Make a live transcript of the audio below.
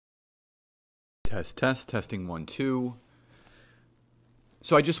Testing 1, 2.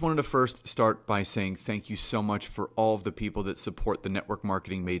 So I just wanted to first start by saying thank you so much for all of the people that support the Network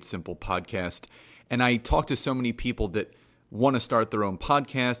Marketing Made Simple podcast. And I talk to so many people that want to start their own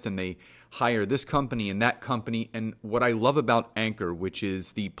podcast and they hire this company and that company. And what I love about Anchor, which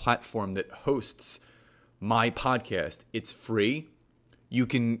is the platform that hosts my podcast, it's free. You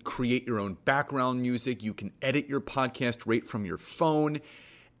can create your own background music. You can edit your podcast right from your phone.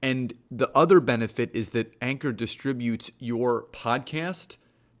 And the other benefit is that Anchor distributes your podcast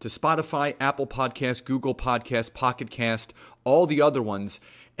to Spotify, Apple Podcasts, Google Podcasts, Pocket Cast, all the other ones.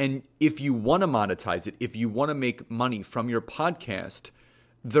 And if you want to monetize it, if you want to make money from your podcast,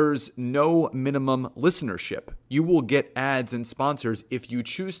 there's no minimum listenership. You will get ads and sponsors if you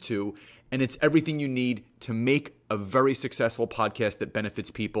choose to, and it's everything you need to make a very successful podcast that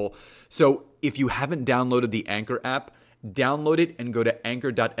benefits people. So if you haven't downloaded the Anchor app, download it and go to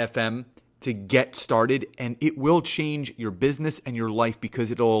anchor.fm to get started, and it will change your business and your life because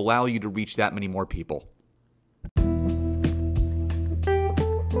it'll allow you to reach that many more people.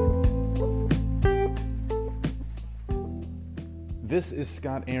 This is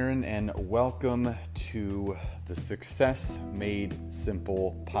Scott Aaron, and welcome to the Success Made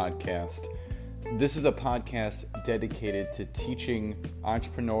Simple podcast. This is a podcast dedicated to teaching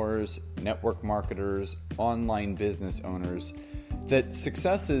entrepreneurs, network marketers, online business owners that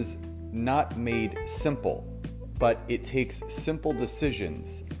success is not made simple, but it takes simple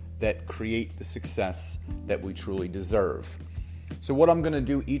decisions that create the success that we truly deserve. So what I'm going to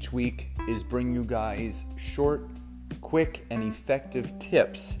do each week is bring you guys short, quick, and effective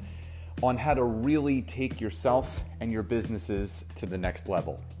tips on how to really take yourself and your businesses to the next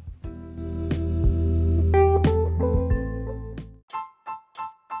level.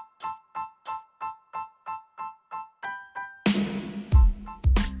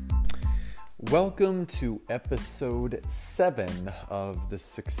 Welcome to episode 7 of the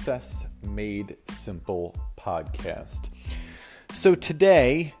Success Made Simple podcast. So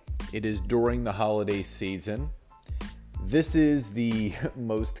today, it is during the holiday season. This is the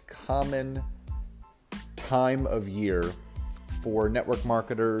most common time of year for network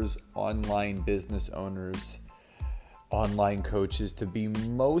marketers, online business owners, online coaches to be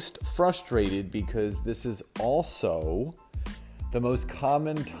most frustrated because this is also the most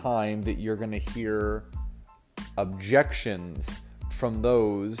common time that you're going to hear objections from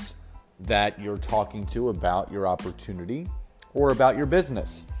those that you're talking to about your opportunity or about your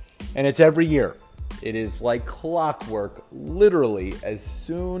business. And it's every year. It is like clockwork. Literally, as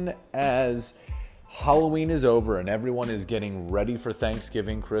soon as Halloween is over and everyone is getting ready for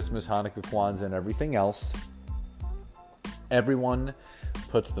Thanksgiving, Christmas, Hanukkah, Kwanzaa, and everything else, everyone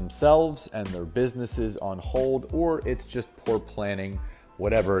puts themselves and their businesses on hold, or it's just poor planning,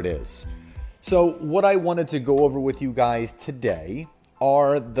 whatever it is. So what I wanted to go over with you guys today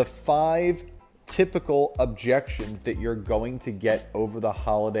are the 5 typical objections that you're going to get over the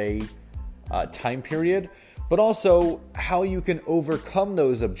holiday time period, but also how you can overcome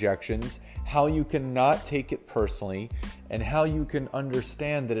those objections, how you can not take it personally, and how you can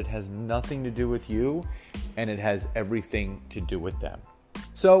understand that it has nothing to do with you and it has everything to do with them.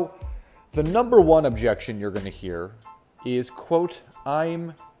 So the number one objection you're going to hear is, quote,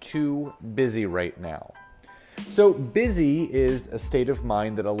 "I'm too busy right now." So busy is a state of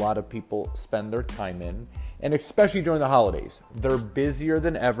mind that a lot of people spend their time in, and especially during the holidays. They're busier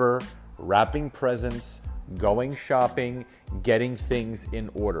than ever, wrapping presents, going shopping, getting things in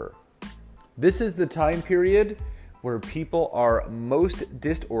order. This is the time period where people are most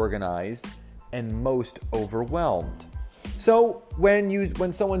disorganized and most overwhelmed. So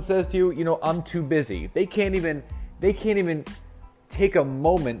when someone says to you, "I'm too busy," they can't even take a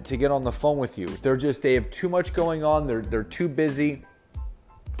moment to get on the phone with you. They have too much going on. They're too busy.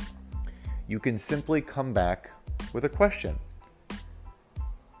 You can simply come back with a question.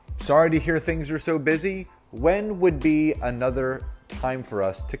 "Sorry to hear things are so busy. When would be another time for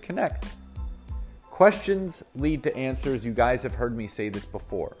us to connect?" Questions lead to answers. You guys have heard me say this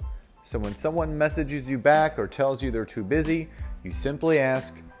before. So when someone messages you back or tells you they're too busy, you simply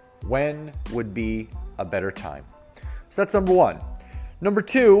ask, "When would be a better time?" So that's number 1. Number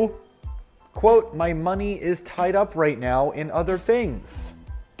 2, quote, "My money is tied up right now in other things."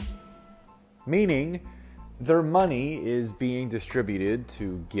 Meaning their money is being distributed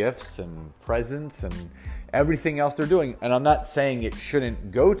to gifts and presents and everything else they're doing. And I'm not saying it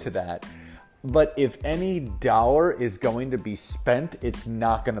shouldn't go to that. But if any dollar is going to be spent, it's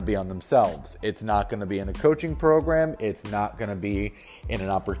not going to be on themselves. It's not going to be in a coaching program. It's not going to be in an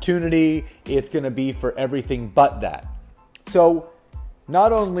opportunity. It's going to be for everything but that. So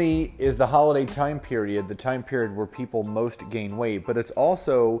Not only is the holiday time period the time period where people most gain weight, but it's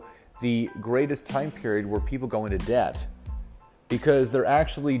also the greatest time period where people go into debt because they're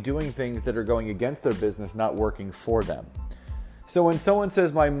actually doing things that are going against their business, not working for them. So when someone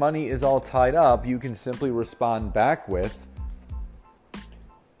says my money is all tied up, you can simply respond back with,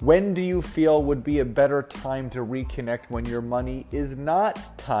 when do you feel would be a better time to reconnect when your money is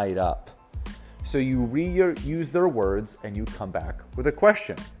not tied up? So you reuse their words and you come back with a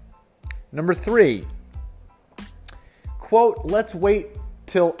question. Number 3, quote, let's wait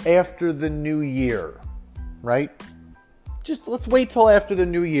till after the new year, right? Just let's wait till after the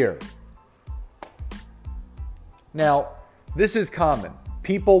new year. Now, this is common.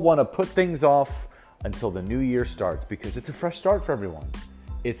 People want to put things off until the new year starts because it's a fresh start for everyone.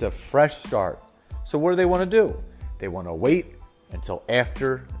 It's a fresh start. So what do they want to do? They want to wait until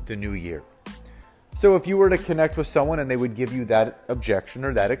after the new year. So if you were to connect with someone and they would give you that objection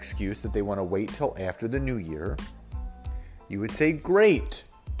or that excuse that they want to wait till after the new year, you would say, great.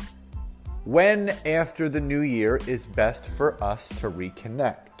 When after the new year is best for us to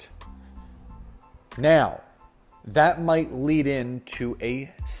reconnect? Now, that might lead into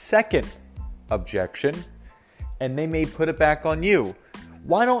a second objection, and they may put it back on you.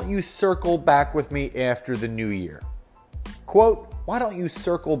 Why don't you circle back with me after the new year? Quote, why don't you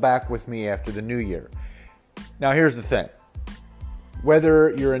circle back with me after the new year? Now, here's the thing.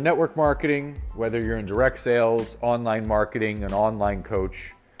 Whether you're in network marketing, whether you're in direct sales, online marketing, an online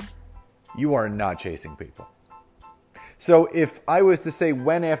coach, you are not chasing people. So if I was to say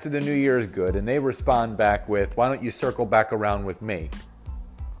when after the new year is good and they respond back with, why don't you circle back around with me?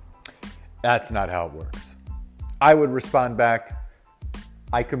 That's not how it works. I would respond back,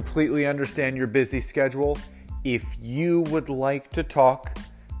 I completely understand your busy schedule. If you would like to talk,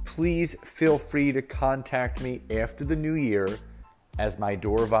 please feel free to contact me after the new year, as my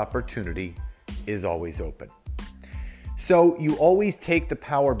door of opportunity is always open. So you always take the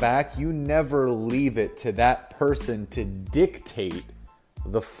power back. You never leave it to that person to dictate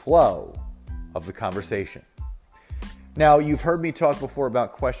the flow of the conversation. Now, you've heard me talk before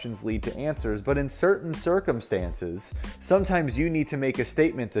about questions lead to answers, but in certain circumstances, sometimes you need to make a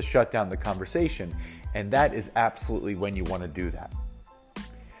statement to shut down the conversation, and that is absolutely when you want to do that.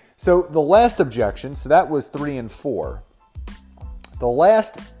 So the last objection, so that was 3 and 4. The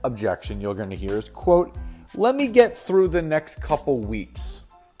last objection you're going to hear is, quote, let me get through the next couple weeks.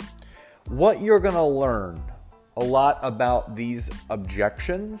 What you're going to learn a lot about these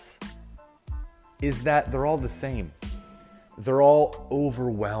objections is that they're all the same. They're all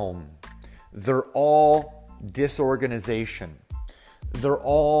overwhelm. They're all disorganization. They're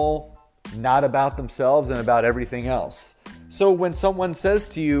all not about themselves and about everything else. So when someone says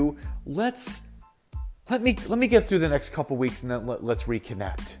to you, let me get through the next couple weeks and then let's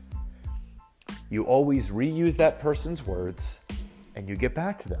reconnect, you always reuse that person's words and you get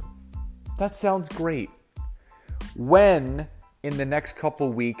back to them. That sounds great. When in the next couple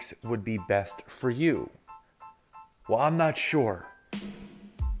weeks would be best for you? Well, I'm not sure.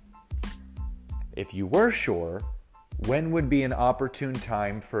 If you were sure, when would be an opportune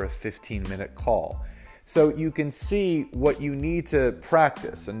time for a 15-minute call? So you can see what you need to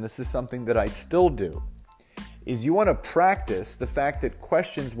practice, and this is something that I still do, is you want to practice the fact that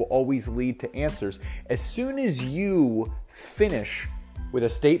questions will always lead to answers. As soon as you finish with a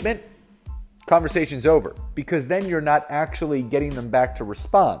statement, conversation's over, because then you're not actually getting them back to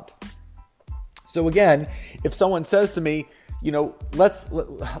respond. So again, if someone says to me,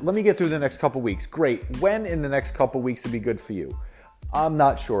 let me get through the next couple weeks. Great. When in the next couple weeks would be good for you? I'm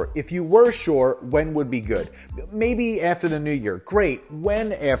not sure. If you were sure, when would be good? Maybe after the new year. Great.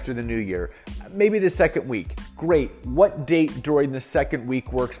 When after the new year? Maybe the second week. Great. What date during the second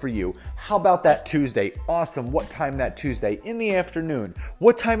week works for you? How about that Tuesday? Awesome. What time that Tuesday? In the afternoon.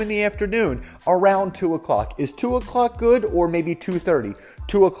 What time in the afternoon? Around 2 o'clock. Is 2 o'clock good or maybe 2:30?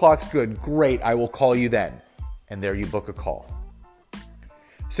 2 o'clock's good. Great. I will call you then. And there you book a call.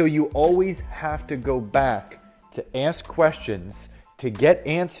 So you always have to go back to ask questions, to get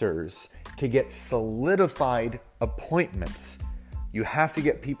answers, to get solidified appointments. You have to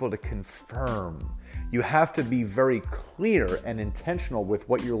get people to confirm. You have to be very clear and intentional with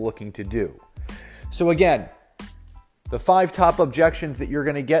what you're looking to do. So again, the 5 top objections that you're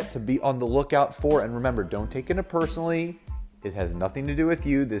going to get to be on the lookout for, and remember, don't take it personally. It has nothing to do with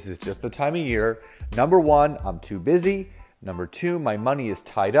you. This is just the time of year. Number 1, I'm too busy. Number 2, my money is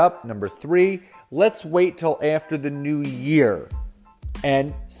tied up. Number 3, let's wait till after the new year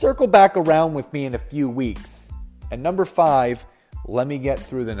and circle back around with me in a few weeks. And number 5, let me get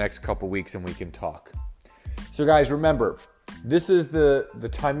through the next couple weeks and we can talk. So guys, remember, This is the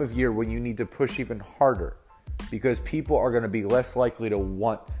time of year when you need to push even harder, because people are going to be less likely to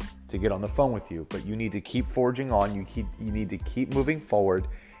want to get on the phone with you. But you need to keep forging on. You need to keep moving forward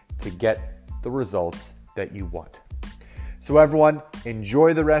to get the results that you want. So everyone,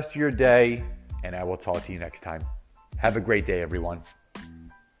 enjoy the rest of your day, and I will talk to you next time. Have a great day, everyone.